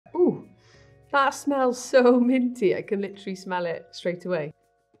That smells so minty, I can literally smell it straight away.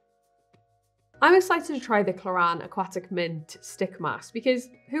 I'm excited to try the Klorane Aquatic Mint stick mask because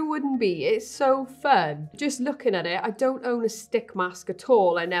who wouldn't be? It's so fun. Just looking at it, I don't own a stick mask at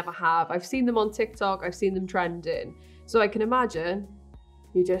all, I never have. I've seen them on TikTok, I've seen them trending. So I can imagine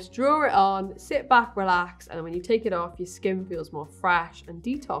you just draw it on, sit back, relax, and when you take it off, your skin feels more fresh and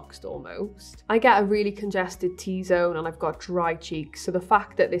detoxed almost. I get a really congested T-zone and I've got dry cheeks, so the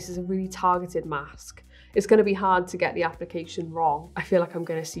fact that this is a really targeted mask, it's going to be hard to get the application wrong. I feel like I'm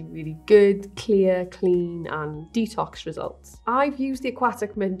going to see really good, clear, clean and detox results. I've used the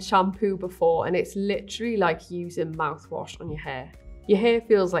Aquatic Mint shampoo before and it's literally like using mouthwash on your hair. Your hair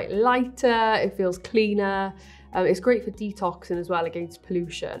feels like lighter, it feels cleaner. It's great for detoxing as well against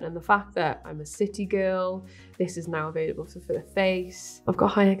pollution, and the fact that I'm a city girl, this is now available for the face. I've got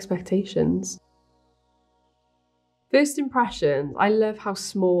high expectations. First impressions, I love how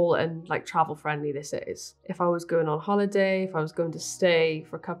small and like travel friendly this is. If I was going on holiday, if I was going to stay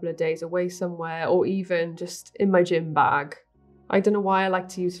for a couple of days away somewhere, or even just in my gym bag. I don't know why I like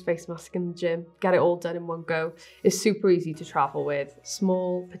to use a face mask in the gym. Get it all done in one go. It's super easy to travel with.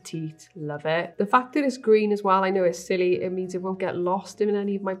 Small, petite, love it. The fact that it's green as well, I know it's silly. It means it won't get lost in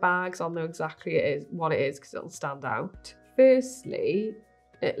any of my bags. I'll know exactly what it is because it'll stand out. Firstly,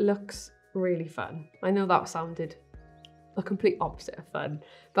 it looks really fun. I know that sounded a complete opposite of fun,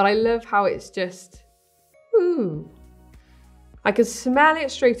 but I love how it's just, ooh. I can smell it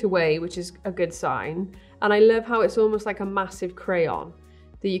straight away, which is a good sign. And I love how it's almost like a massive crayon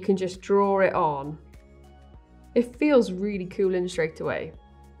that you can just draw it on. It feels really cooling straight away.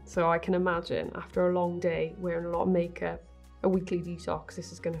 So I can imagine after a long day, wearing a lot of makeup, a weekly detox,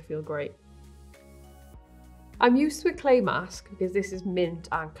 this is gonna feel great. I'm used to a clay mask because this is mint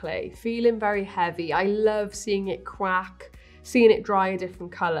and clay, feeling very heavy. I love seeing it crack, seeing it dry a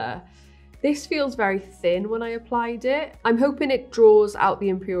different color. This feels very thin when I applied it. I'm hoping it draws out the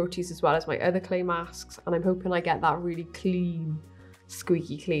impurities as well as my other clay masks, and I'm hoping I get that really clean,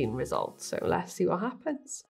 squeaky clean result. So let's see what happens.